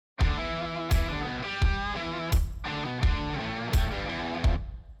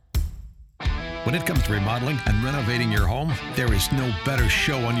When it comes to remodeling and renovating your home, there is no better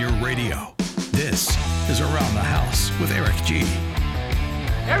show on your radio. This is Around the House with Eric G.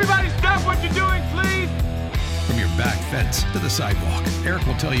 Everybody stop what you're doing, please. From your back fence to the sidewalk, Eric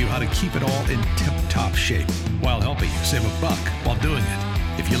will tell you how to keep it all in tip-top shape while helping you save a buck while doing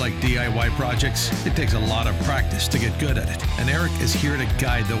it. If you like DIY projects, it takes a lot of practice to get good at it, and Eric is here to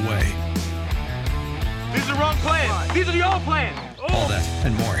guide the way. These are the wrong plans. These are the old plans. All that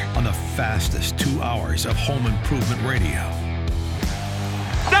and more on the fastest 2 hours of home improvement radio.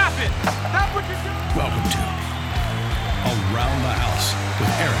 Stop it! Stop what you're doing! Welcome to Around the House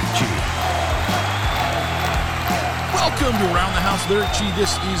with Eric G. Welcome to Around the House with Eric G.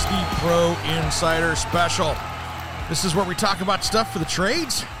 This is the Pro Insider Special. This is where we talk about stuff for the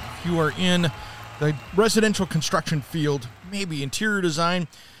trades. If you are in the residential construction field, maybe interior design,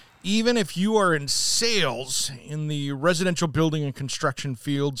 even if you are in sales in the residential building and construction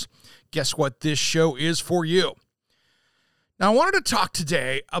fields, guess what? This show is for you. Now, I wanted to talk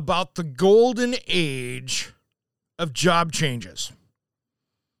today about the golden age of job changes.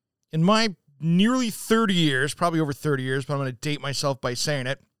 In my nearly 30 years, probably over 30 years, but I'm going to date myself by saying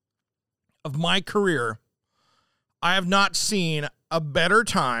it, of my career, I have not seen a better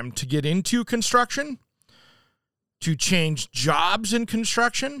time to get into construction, to change jobs in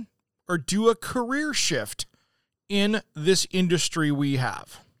construction, or do a career shift in this industry we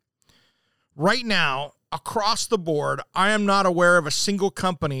have. Right now, across the board, I am not aware of a single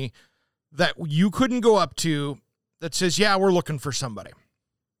company that you couldn't go up to that says, yeah, we're looking for somebody.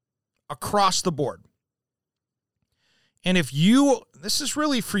 Across the board. And if you, this is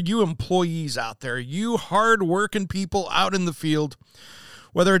really for you employees out there, you hard-working people out in the field,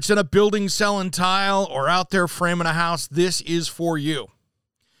 whether it's in a building selling tile or out there framing a house, this is for you.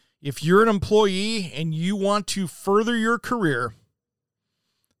 If you're an employee and you want to further your career,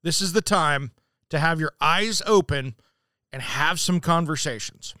 this is the time to have your eyes open and have some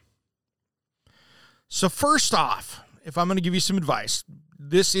conversations. So first off, if I'm going to give you some advice,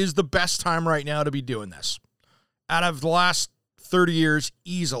 this is the best time right now to be doing this. Out of the last 30 years,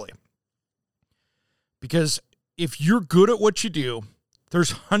 easily. Because if you're good at what you do, there's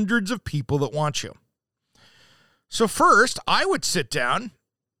hundreds of people that want you. So first, I would sit down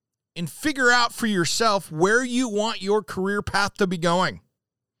and figure out for yourself where you want your career path to be going.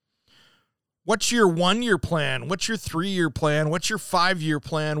 What's your 1-year plan? What's your 3-year plan? What's your 5-year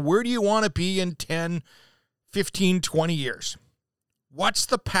plan? Where do you want to be in 10, 15, 20 years? What's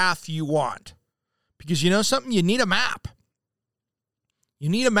the path you want? Because you know something? You need a map. You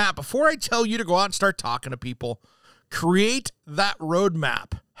need a map. Before I tell you to go out and start talking to people, create that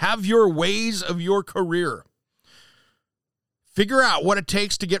roadmap. Have your ways of your career. Figure out what it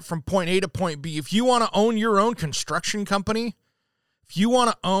takes to get from point A to point B. If you want to own your own construction company, if you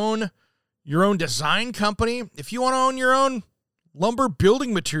want to own your own design company, if you want to own your own lumber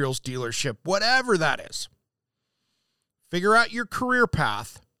building materials dealership, whatever that is, figure out your career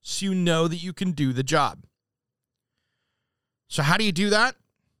path so you know that you can do the job. So how do you do that?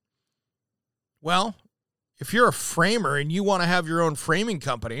 Well, if you're a framer and you want to have your own framing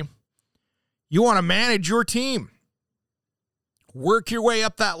company, you want to manage your team. Work your way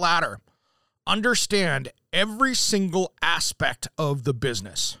up that ladder. Understand every single aspect of the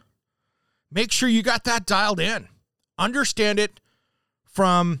business. Make sure you got that dialed in. Understand it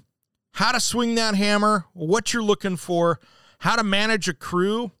from how to swing that hammer, what you're looking for, how to manage a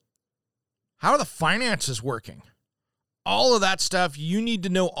crew, how are the finances working. All of that stuff, you need to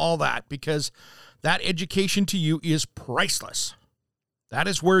know all that because that education to you is priceless. That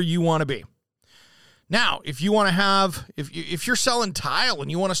is where you want to be. Now, if you want to have, if you're selling tile and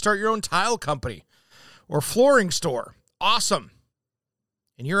you want to start your own tile company or flooring store, awesome.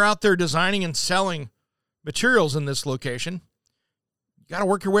 And you're out there designing and selling materials in this location, you got to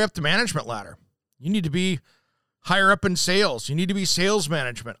work your way up the management ladder. You need to be higher up in sales. You need to be sales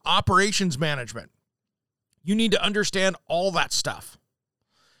management, operations management. You need to understand all that stuff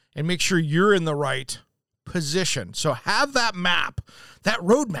and make sure you're in the right position. So have that map, that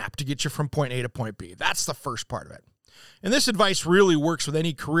roadmap to get you from point A to point B. That's the first part of it. And this advice really works with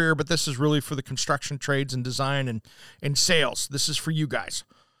any career, but this is really for the construction trades and design and sales. This is for you guys.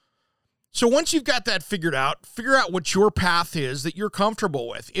 So once you've got that figured out, figure out what your path is that you're comfortable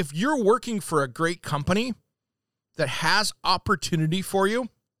with. If you're working for a great company that has opportunity for you,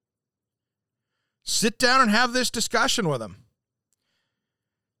 sit down and have this discussion with them.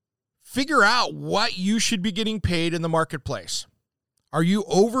 Figure out what you should be getting paid in the marketplace. Are you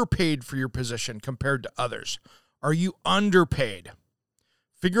overpaid for your position compared to others? Are you underpaid?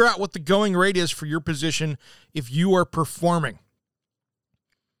 Figure out what the going rate is for your position if you are performing.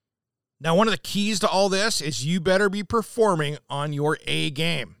 Now, one of the keys to all this is you better be performing on your A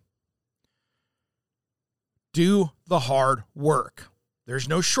game. Do the hard work. There's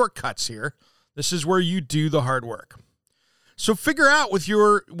no shortcuts here. This is where you do the hard work. So figure out with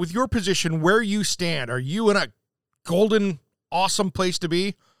your position where you stand. Are you in a golden, awesome place to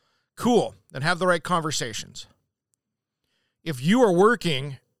be? Cool. Then have the right conversations. If you are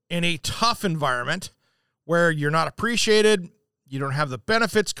working in a tough environment where you're not appreciated, you don't have the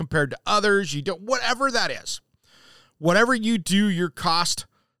benefits compared to others, you don't, whatever that is, whatever you do, your cost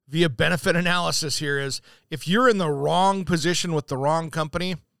via benefit analysis here is, if you're in the wrong position with the wrong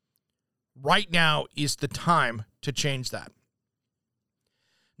company, right now is the time to change that.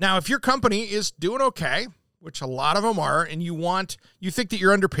 Now, if your company is doing okay, which a lot of them are, and you think that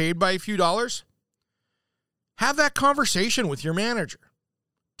you're underpaid by a few dollars, have that conversation with your manager.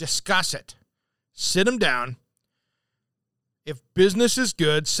 Discuss it. Sit them down. If business is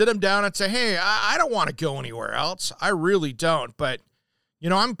good, sit them down and say, hey, I don't want to go anywhere else. I really don't. But,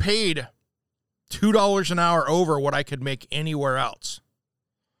 I'm paid $2 an hour over what I could make anywhere else.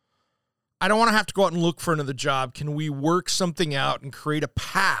 I don't want to have to go out and look for another job. Can we work something out and create a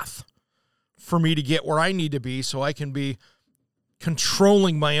path for me to get where I need to be so I can be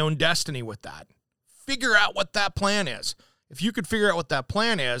controlling my own destiny with that? Figure out what that plan is. If you could figure out what that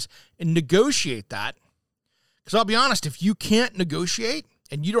plan is and negotiate that, because I'll be honest, if you can't negotiate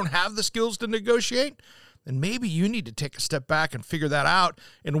and you don't have the skills to negotiate, then maybe you need to take a step back and figure that out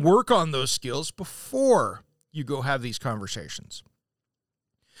and work on those skills before you go have these conversations.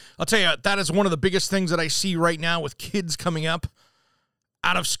 I'll tell you, that is one of the biggest things that I see right now with kids coming up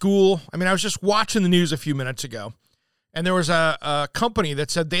out of school. I mean, I was just watching the news a few minutes ago, and there was a company that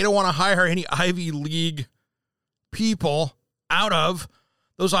said they don't want to hire any Ivy League people out of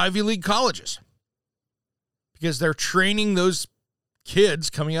those Ivy League colleges because they're training those kids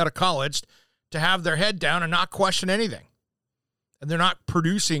coming out of college to have their head down and not question anything. And they're not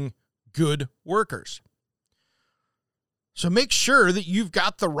producing good workers. So make sure that you've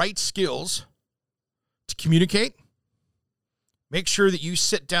got the right skills to communicate. Make sure that you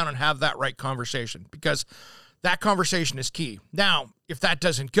sit down and have that right conversation, because that conversation is key. Now, if that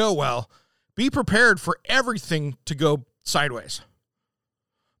doesn't go well, be prepared for everything to go sideways.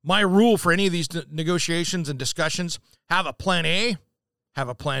 My rule for any of these negotiations and discussions, have a plan A, have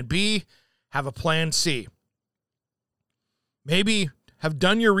a plan B, have a plan C. Maybe have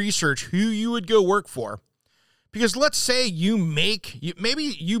done your research who you would go work for. Because let's say maybe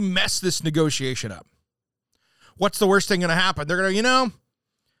you mess this negotiation up. What's the worst thing going to happen? They're going to,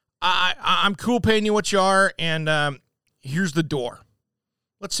 I'm cool paying you what you are, and here's the door.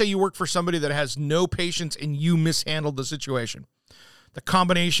 Let's say you work for somebody that has no patience and you mishandled the situation. The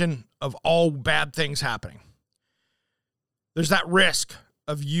combination of all bad things happening. There's that risk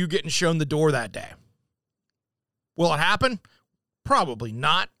of you getting shown the door that day. Will it happen? Probably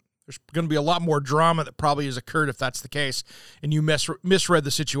not. There's going to be a lot more drama that probably has occurred if that's the case, and you misread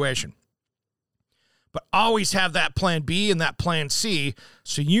the situation. But always have that plan B and that plan C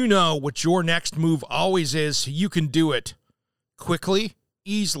so you know what your next move always is, so you can do it quickly,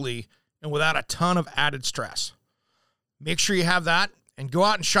 easily, and without a ton of added stress. Make sure you have that and go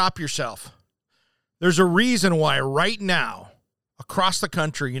out and shop yourself. There's a reason why right now, across the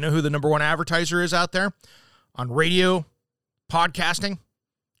country, you know who the number one advertiser is out there? On radio, podcasting?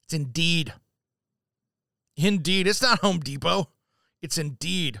 It's Indeed. Indeed. It's not Home Depot. It's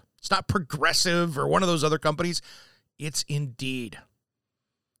Indeed. It's not Progressive or one of those other companies. It's Indeed.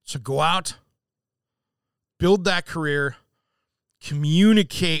 So go out, build that career,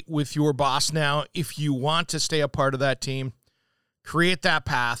 communicate with your boss now if you want to stay a part of that team. Create that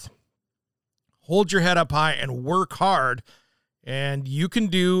path. Hold your head up high and work hard, and you can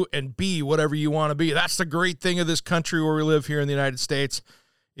do and be whatever you want to be. That's the great thing of this country where we live here in the United States,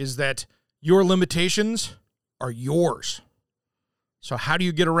 is that your limitations are yours. So how do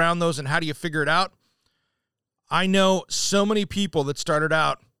you get around those and how do you figure it out? I know so many people that started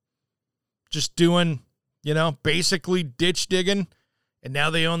out just doing, basically ditch digging, and now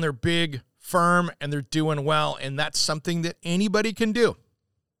they own their big firm and they're doing well, and that's something that anybody can do.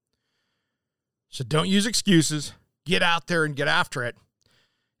 So don't use excuses. Get out there and get after it.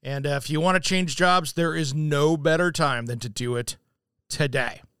 And if you want to change jobs, there is no better time than to do it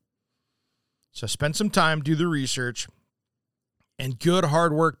today. So spend some time, do the research, and good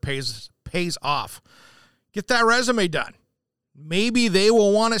hard work pays off. Get that resume done. Maybe they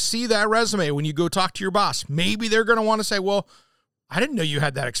will want to see that resume when you go talk to your boss. Maybe they're going to want to say, well, I didn't know you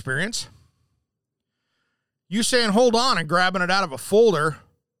had that experience. You saying hold on and grabbing it out of a folder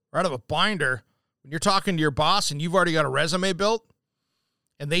or out of a binder when you're talking to your boss and you've already got a resume built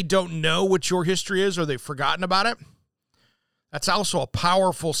and they don't know what your history is or they've forgotten about it, that's also a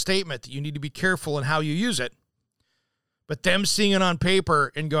powerful statement that you need to be careful in how you use it. But them seeing it on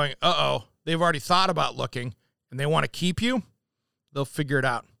paper and going, uh-oh, they've already thought about looking and they want to keep you, they'll figure it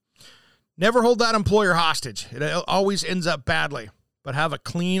out. Never hold that employer hostage. It always ends up badly. But have a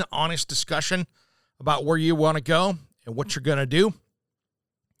clean, honest discussion about where you want to go and what you're going to do,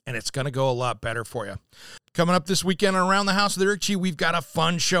 and it's going to go a lot better for you. Coming up this weekend on Around the House with Eric G, we've got a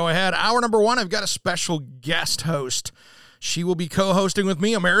fun show ahead. Hour number 1, I've got a special guest host. She will be co-hosting with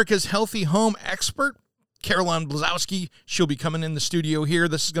me, America's Healthy Home expert, Caroline Blazowski. She'll be coming in the studio here.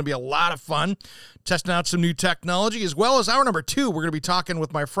 This is going to be a lot of fun, testing out some new technology, as well as hour number 2, we're going to be talking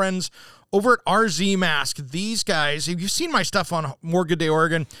with my friends over at RZ Mask. These guys, if you've seen my stuff on More Good Day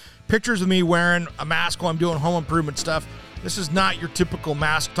Oregon, pictures of me wearing a mask while I'm doing home improvement stuff, this is not your typical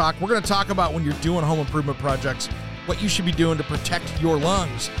mask talk. We're going to talk about when you're doing home improvement projects, what you should be doing to protect your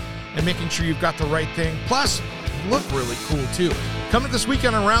lungs and making sure you've got the right thing. Plus, look really cool too. Coming this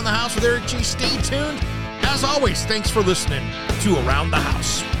weekend on Around the House with Eric G. Stay tuned. As always, thanks for listening to Around the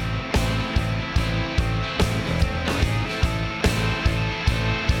House.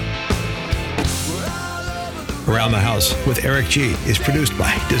 Around the House with Eric G. is produced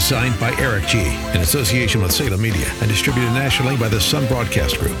by, designed by Eric G. in association with Salem Media and distributed nationally by the Sun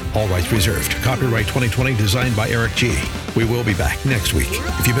Broadcast Group. All rights reserved. Copyright 2020, designed by Eric G. We will be back next week.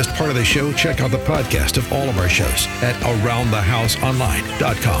 If you missed part of the show, check out the podcast of all of our shows at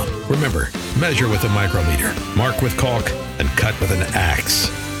AroundTheHouseOnline.com. Remember, measure with a micrometer, mark with caulk, and cut with an axe.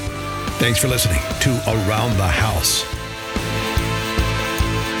 Thanks for listening to Around the House.